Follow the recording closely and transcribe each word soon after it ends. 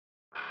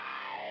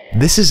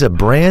This is a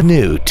brand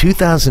new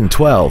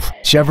 2012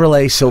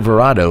 Chevrolet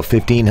Silverado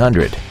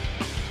 1500.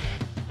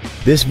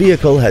 This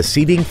vehicle has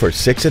seating for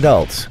 6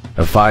 adults,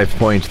 a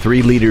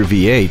 5.3-liter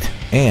V8,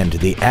 and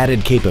the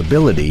added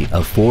capability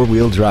of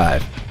 4-wheel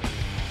drive.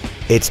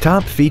 Its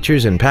top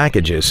features and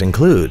packages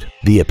include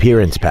the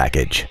Appearance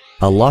Package,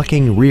 a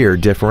locking rear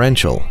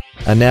differential,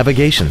 a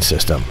navigation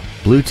system,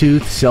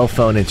 Bluetooth cell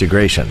phone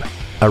integration,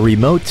 a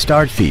remote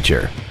start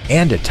feature,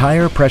 and a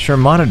tire pressure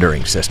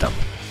monitoring system.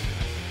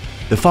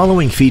 The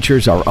following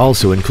features are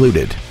also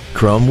included: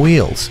 chrome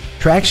wheels,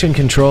 traction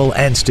control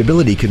and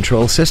stability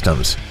control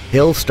systems,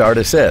 hill start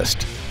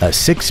assist, a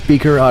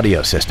 6-speaker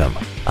audio system,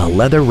 a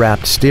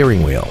leather-wrapped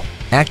steering wheel,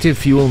 active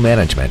fuel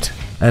management,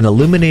 an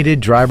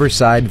illuminated driver's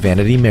side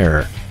vanity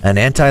mirror, an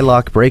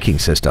anti-lock braking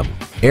system,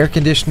 air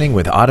conditioning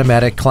with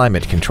automatic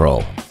climate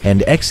control,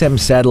 and XM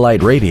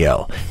satellite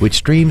radio, which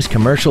streams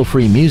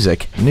commercial-free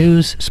music,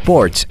 news,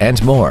 sports,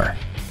 and more.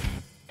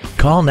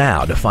 Call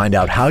now to find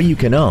out how you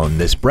can own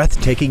this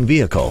breathtaking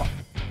vehicle.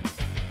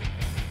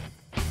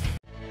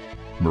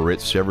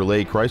 Moritz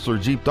Chevrolet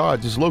Chrysler Jeep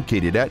Dodge is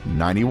located at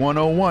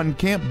 9101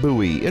 Camp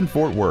Bowie in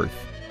Fort Worth.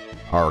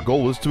 Our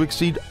goal is to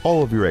exceed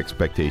all of your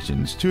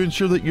expectations to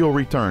ensure that you'll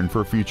return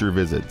for future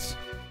visits.